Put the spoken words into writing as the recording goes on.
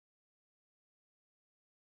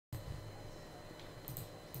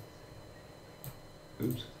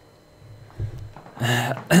Oops.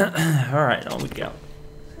 Alright, on we go.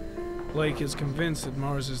 Blake is convinced that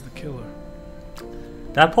Mars is the killer.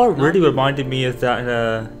 That part really reminded me of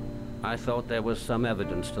that I thought there was some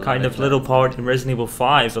evidence to kind that of little part in Resident Evil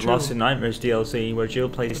 5, the True. Lost in Nightmares DLC, where Jill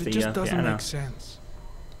plays But the it just doesn't piano. make sense.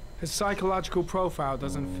 His psychological profile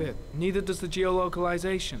doesn't fit. Neither does the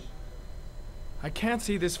geolocalization. I can't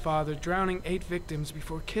see this father drowning 8 victims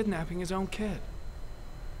before kidnapping his own kid.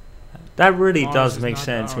 That really Mars does is make not the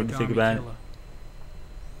sense when you think origami about it. killer.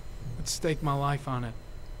 I'd stake my life on it.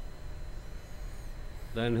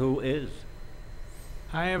 Then who is?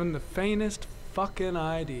 I haven't the faintest fucking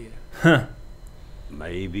idea. Huh.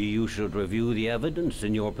 Maybe you should review the evidence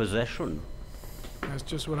in your possession. That's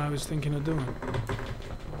just what I was thinking of doing.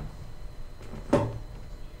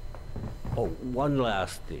 Oh, one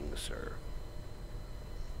last thing, sir.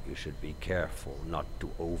 You should be careful not to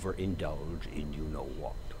overindulge in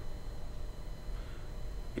you-know-what.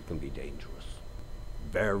 It can be dangerous.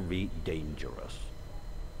 Very dangerous.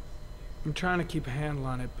 I'm trying to keep a handle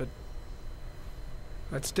on it, but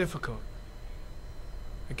that's difficult.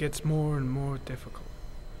 It gets more and more difficult.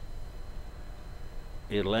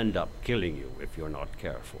 It'll end up killing you if you're not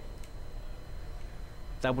careful.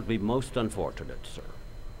 That would be most unfortunate, sir.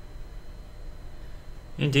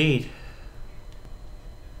 Indeed.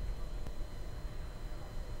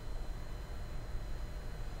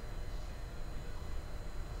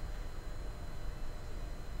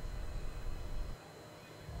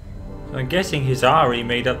 So I'm guessing Hizari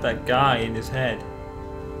made up that guy in his head.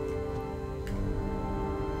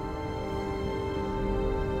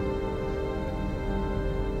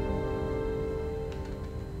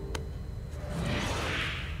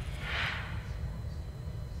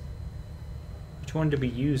 Which one did we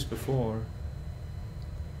use before?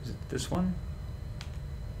 Is it this one?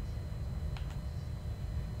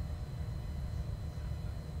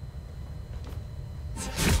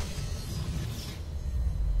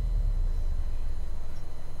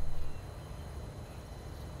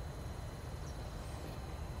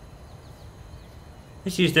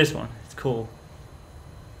 Let's use this one. It's cool.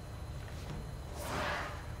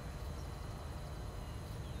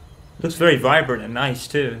 Looks very vibrant and nice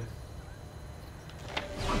too.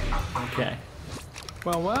 Okay.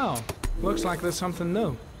 Well, well. Looks like there's something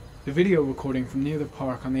new. The video recording from near the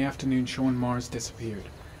park on the afternoon showing Mars disappeared.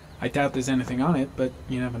 I doubt there's anything on it, but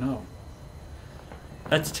you never know.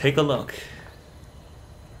 Let's take a look.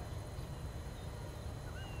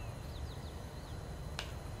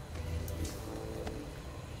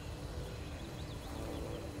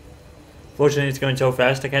 Fortunately, it's going so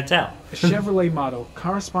fast I can't tell. A Chevrolet model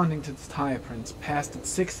corresponding to the tire prints passed at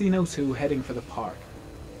 1602 heading for the park,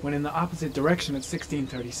 when in the opposite direction at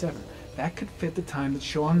 1637. That could fit the time that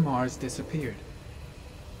Sean Mars disappeared.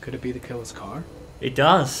 Could it be the killer's car? It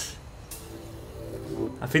does.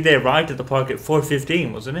 I think they arrived at the park at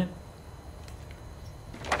 4:15, wasn't it?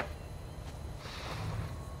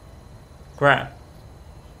 Crap.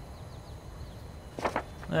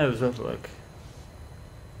 That was a look.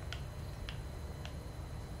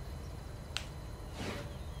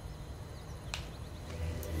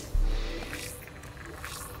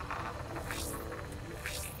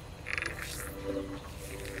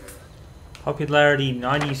 Popularity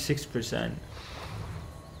 96%.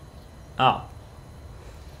 Ah.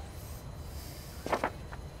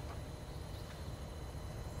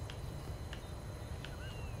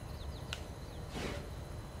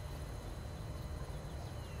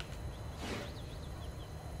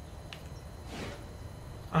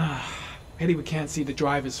 Pity we can't see the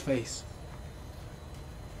driver's face.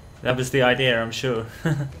 That was the idea, I'm sure.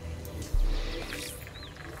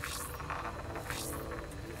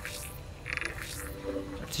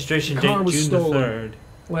 Registration The car date was June stolen. the 3rd.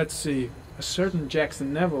 Let's see. A certain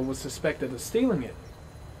Jackson Neville was suspected of stealing it,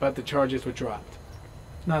 but the charges were dropped.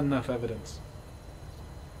 Not enough evidence.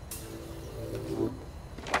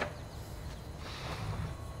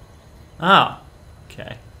 Ah.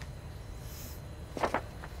 Okay.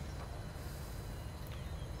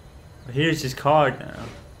 Well, here's his card now.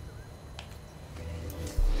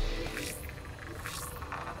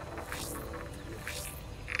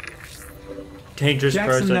 Dangerous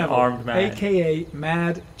Jackson person, Neville, armed man. aka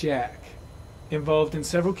Mad Jack, involved in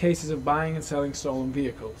several cases of buying and selling stolen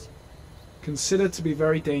vehicles. Considered to be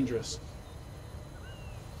very dangerous.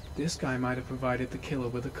 This guy might have provided the killer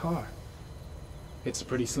with a car. It's a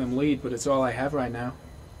pretty slim lead, but it's all I have right now.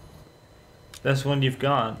 That's one you've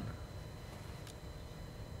got.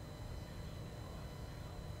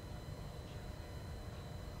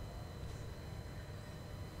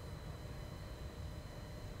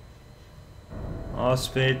 All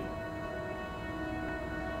speed.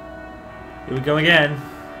 Here we go again.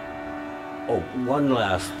 Oh, one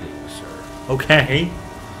last thing, sir. Okay.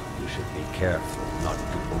 You should be careful not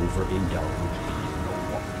to overindulge in you know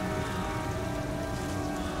what.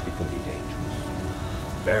 It can be dangerous.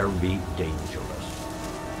 Very dangerous.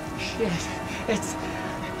 Shit.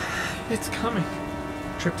 It's coming.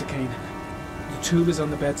 Trypticane. The tube is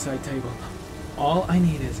on the bedside table. All I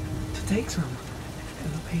need is to take some,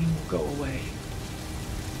 and the pain will go away.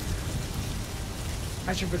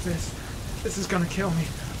 I should resist. This is gonna kill me.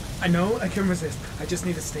 I know I can resist. I just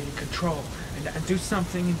need to stay in control and do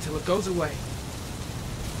something until it goes away.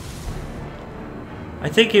 I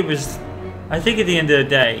think at the end of the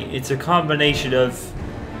day, it's a combination of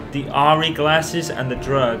the RE glasses and the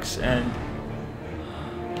drugs, and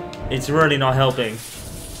it's really not helping.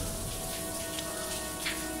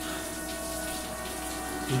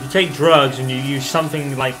 If you take drugs and you use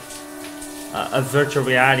something like a virtual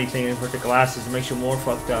reality thing with the glasses, it makes you more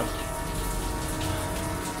fucked up.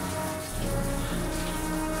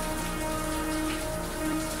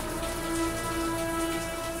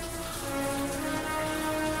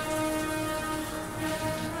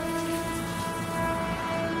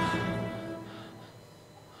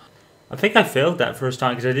 I think I failed that first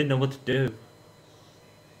time because I didn't know what to do.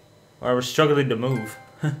 Or I was struggling to move.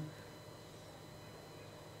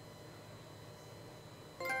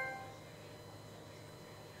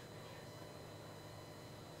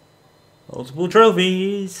 Multiple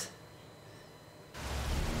trophies.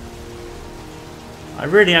 I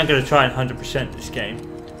really am going to try and 100% this game.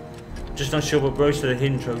 Just not sure what most of the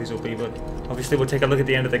hidden trophies will be, but obviously we'll take a look at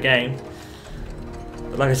the end of the game.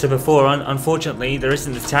 But like I said before, unfortunately there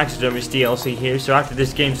isn't the taxidermist DLC here, so after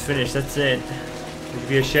this game's finished, that's it. It would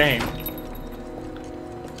be a shame.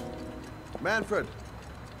 Manfred!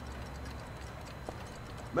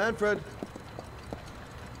 Manfred!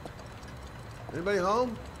 Anybody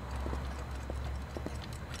home?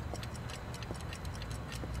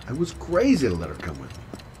 I was crazy to let her come with me.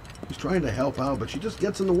 She's trying to help out, but she just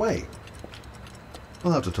gets in the way.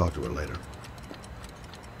 I'll have to talk to her later.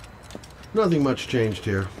 Nothing much changed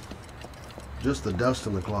here. Just the dust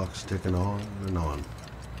and the clocks ticking on and on.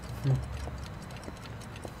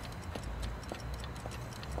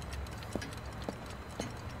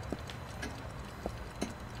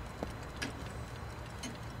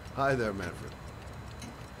 Hi there, Manfred.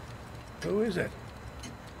 Who is it?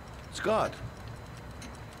 Scott.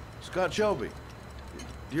 Scott Shelby.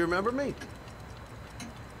 Do you remember me?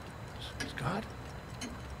 Scott?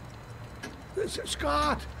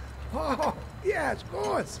 Scott! Oh, yes, of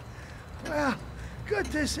course. Well, good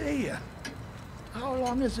to see you. How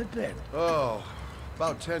long has it been? Oh,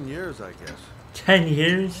 about 10 years, I guess. 10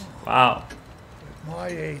 years? Wow. At my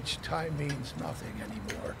age, time means nothing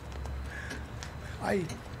anymore. I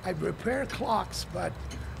repair clocks, but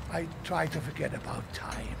I try to forget about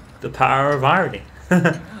time. The power of irony.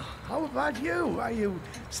 How about you? Are you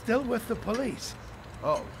still with the police?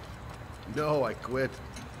 Oh, no, I quit.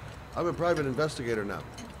 I'm a private investigator now.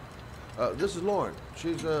 This is Lauren.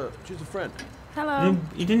 She's a friend. Hello.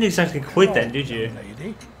 You didn't exactly quit then, did you? Young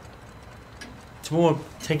lady. It's more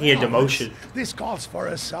taking a demotion. This calls for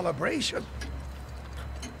a celebration.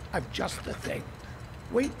 I've just the thing.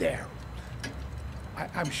 Wait there.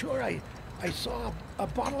 I'm sure I saw a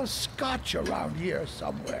bottle of scotch around here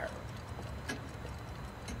somewhere.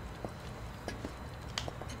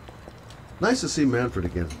 Nice to see Manfred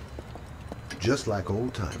again. Just like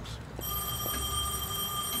old times.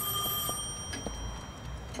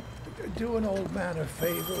 Do an old man a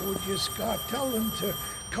favor, would you, Scott? Tell him to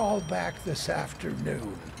call back this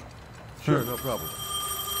afternoon. Sure, no problem.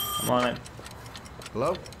 I'm on it.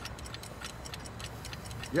 Hello?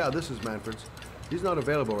 Yeah, this is Manfred's. He's not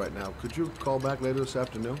available right now. Could you call back later this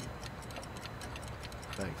afternoon?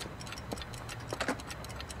 Thanks.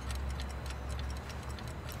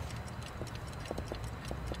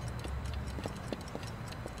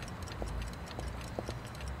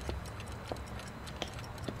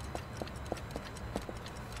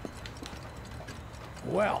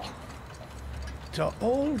 Well, to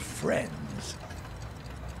old friends.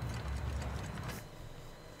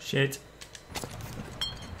 Shit.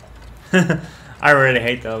 I really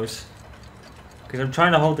hate those. Because I'm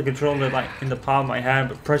trying to hold the controller like in the palm of my hand,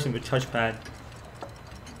 but pressing the touchpad.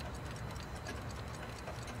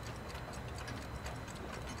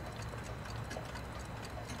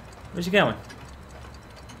 Where's he going?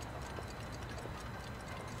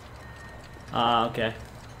 Ah, okay.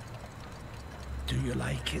 Do you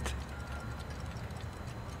like it?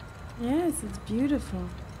 Yes, it's beautiful.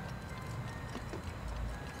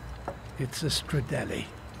 It's a Stradelli,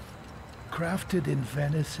 crafted in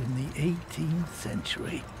Venice in the 18th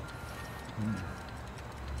century.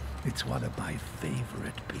 It's one of my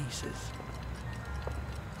favorite pieces.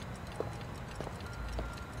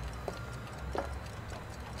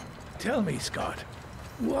 Tell me, Scott,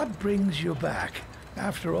 what brings you back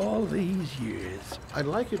after all these years? I'd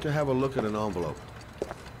like you to have a look at an envelope.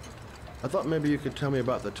 I thought maybe you could tell me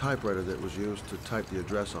about the typewriter that was used to type the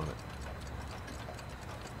address on it.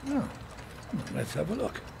 Oh, let's have a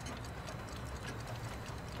look.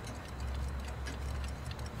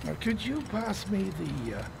 Now, could you pass me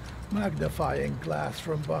the magnifying glass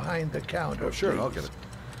from behind the counter, Oh, sure, please? I'll get it.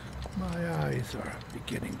 My eyes are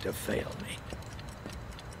beginning to fail me.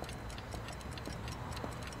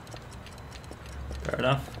 Fair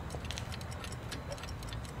enough.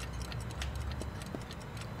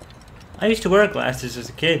 I used to wear glasses as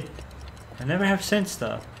a kid. I never have since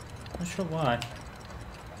though. Not sure why.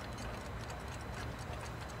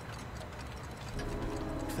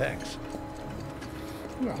 Thanks.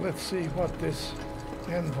 Well, let's see what this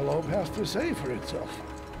envelope has to say for itself.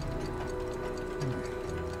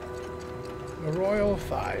 The Royal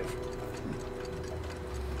 5.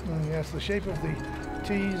 Yes, the shape of the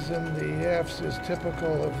T's and the F's is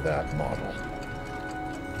typical of that model.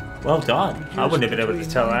 Well done. I wouldn't have been able to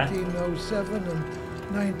tell that. 1907 and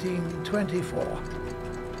 1924.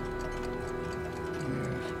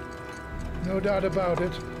 Yes. No doubt about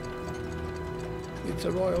it. It's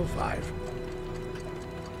a Royal 5.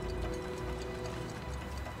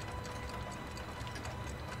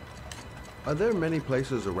 Are there many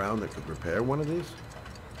places around that could repair one of these?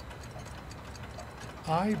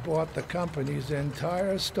 I bought the company's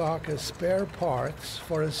entire stock of spare parts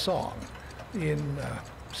for a song in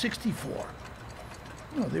 '64.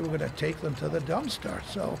 Well, they were going to take them to the dumpster,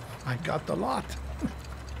 so I got the lot.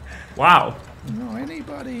 Wow.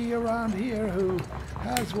 Anybody around here who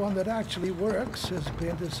has one that actually works has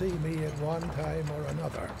been to see me at one time or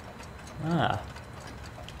another. Ah.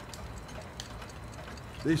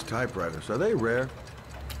 These typewriters, are they rare?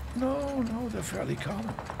 No, they're fairly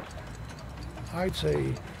common. I'd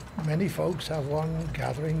say many folks have one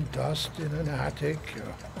gathering dust in an attic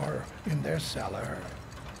or in their cellar.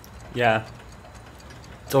 Yeah.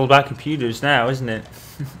 It's all about computers now, isn't it?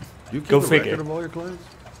 Do you keep Go a figure. record of all your clients?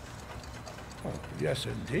 Oh, yes,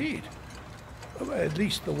 indeed. Well, at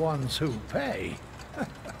least the ones who pay.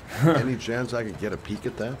 Any chance I could get a peek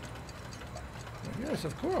at that? Yes,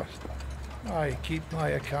 of course. I keep my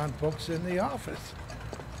account books in the office.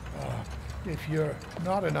 If you're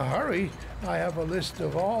not in a hurry, I have a list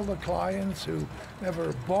of all the clients who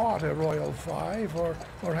ever bought a Royal 5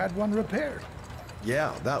 or had one repaired.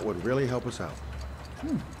 Yeah, that would really help us out.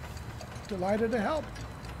 Delighted to help.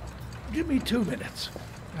 Give me 2 minutes,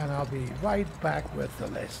 and I'll be right back with the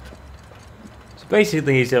list. So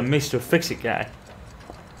basically he's a Mr. Fix-It guy.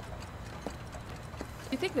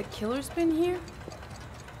 You think the killer's been here?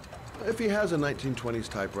 If he has a 1920s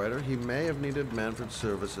typewriter, he may have needed Manfred's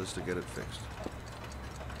services to get it fixed.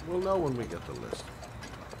 We'll know when we get the list.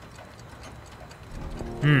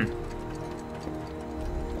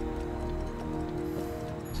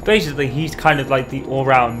 So basically he's kind of like the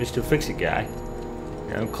all-round Mr. Fix-It guy.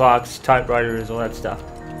 You know, clocks, typewriters, all that stuff.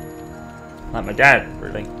 Like my dad,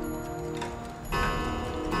 really.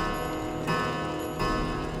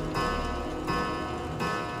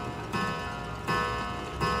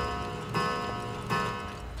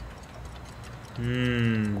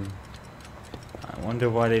 I wonder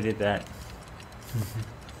why they did that.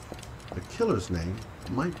 The killer's name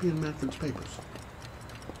might be in Manfred's papers.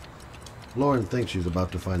 Lauren thinks she's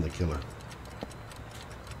about to find the killer.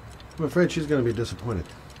 I'm afraid she's going to be disappointed.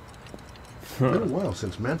 Been a while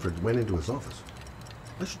since Manfred went into his office.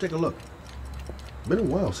 I should take a look. Been a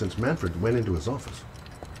while since Manfred went into his office.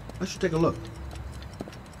 I should take a look.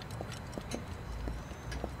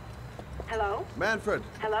 Hello? Manfred!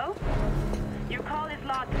 Hello? Your call is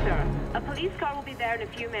logged, sir. A police car will be there in a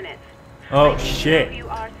few minutes. Oh I need to know shit. who you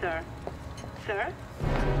are, sir. Sir?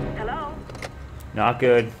 Hello? Not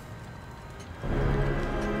good.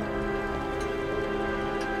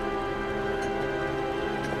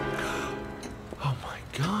 Oh my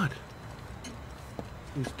God!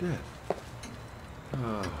 He's dead.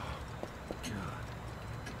 Oh, God.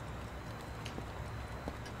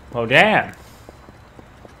 Oh damn.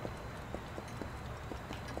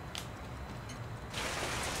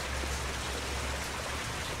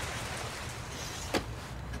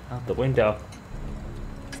 Out the window.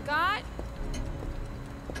 Scott?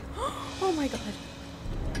 Oh my god.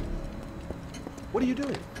 What are you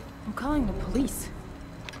doing? I'm calling the police.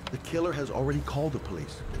 The killer has already called the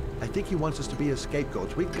police. I think he wants us to be his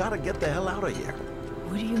scapegoats. We've got to get the hell out of here.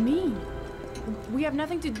 What do you mean? We have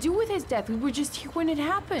nothing to do with his death. We were just here when it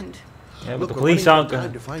happened. Yeah, but Look, the we're police running aren't out of going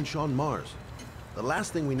time to find Sean Mars. The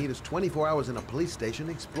last thing we need is 24 hours in a police station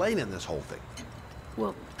explaining this whole thing.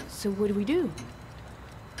 Well, so what do we do?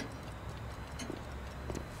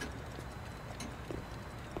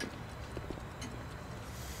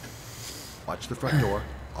 Watch the front door.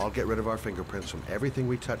 I'll get rid of our fingerprints from everything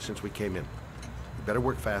we touched since we came in. You better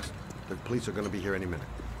work fast. The police are going to be here any minute.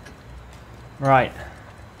 Right.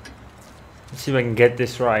 Let's see if I can get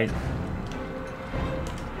this right.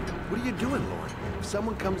 What are you doing, Lauren? If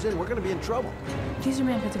someone comes in, we're going to be in trouble. These are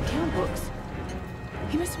Manfred's account books.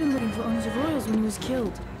 He must have been looking for owners of Royals when he was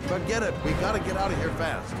killed. Forget it. We got to get out of here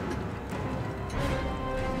fast.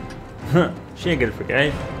 She ain't gonna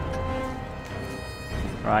forget.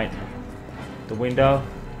 Right. The window.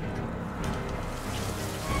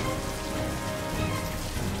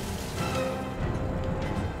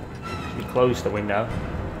 We close the window.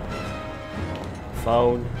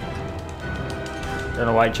 Phone. Don't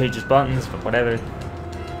know why it changes buttons, but whatever.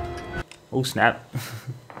 Oh snap.